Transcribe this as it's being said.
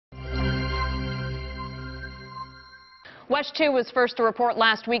WESH 2 was first to report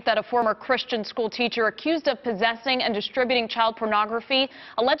last week that a former Christian school teacher accused of possessing and distributing child pornography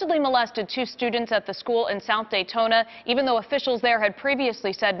allegedly molested 2 students at the school in South Daytona, even though officials there had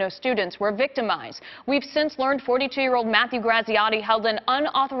previously said no students were victimized. We've since learned 42-year-old Matthew Graziati held an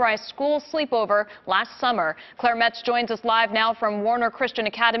unauthorized school sleepover last summer. Claire Metz joins us live now from Warner Christian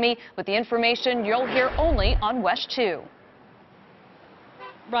Academy with the information you'll hear only on WESH 2.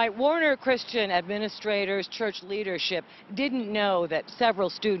 Right, Warner Christian administrators, church leadership didn't know that several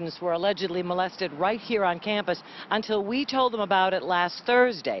students were allegedly molested right here on campus until we told them about it last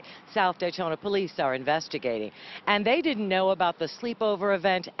Thursday. South Daytona police are investigating. And they didn't know about the sleepover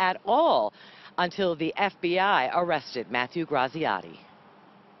event at all until the FBI arrested Matthew Graziati.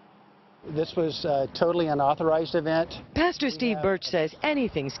 This was a totally unauthorized event. Pastor Steve Birch says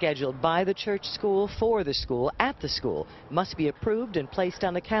anything scheduled by the church school, for the school, at the school, must be approved and placed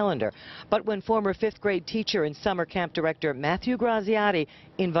on the calendar. But when former 5th grade teacher and summer camp director Matthew Graziati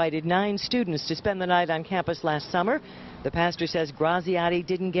invited 9 students to spend the night on campus last summer, the pastor says Graziati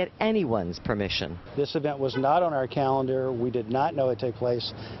didn't get anyone's permission. This event was not on our calendar. We did not know it took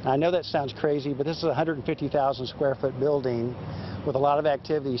place. And I know that sounds crazy, but this is a 150,000 square foot building with a lot of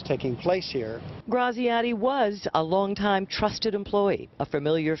activities taking place here. Graziati was a longtime trusted employee, a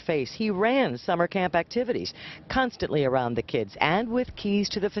familiar face. He ran summer camp activities, constantly around the kids and with keys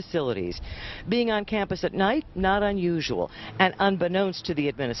to the facilities. Being on campus at night, not unusual. And unbeknownst to the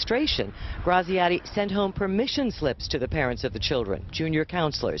administration, Graziati sent home permission slips to the parents of the children, junior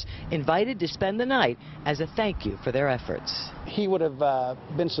counselors, invited to spend the night as a thank you for their efforts. He would have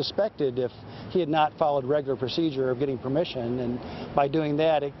been suspected if he had not followed regular procedure of getting permission, and by doing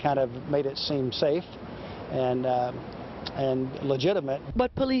that it kind of made it seem safe and legitimate.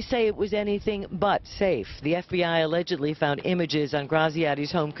 But police say it was anything but safe. The FBI allegedly found images on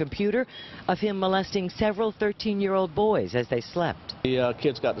Graziati's home computer of him molesting several 13-year-old boys as they slept. The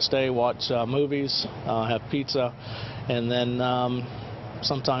kids got to stay, watch movies, have pizza, and then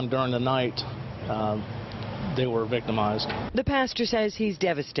sometime during the night they were victimized. The pastor says he's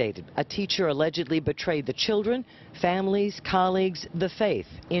devastated. A teacher allegedly betrayed the children, families, colleagues, the faith,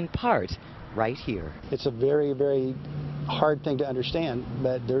 in part right here. It's a very, very hard thing to understand,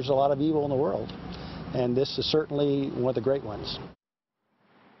 but there's a lot of evil in the world, and this is certainly one of the great ones.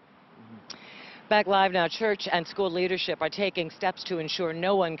 Back live now, church and school leadership are taking steps to ensure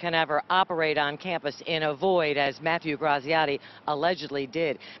no one can ever operate on campus in a void, as Matthew Graziati allegedly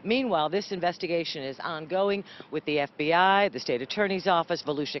did. Meanwhile, this investigation is ongoing with the FBI, the state attorney's office,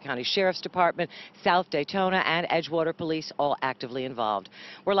 Volusia County Sheriff's Department, South Daytona, and Edgewater Police all actively involved.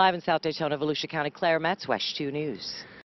 We're live in South Daytona, Volusia County. Claire Metz, WESH 2 News.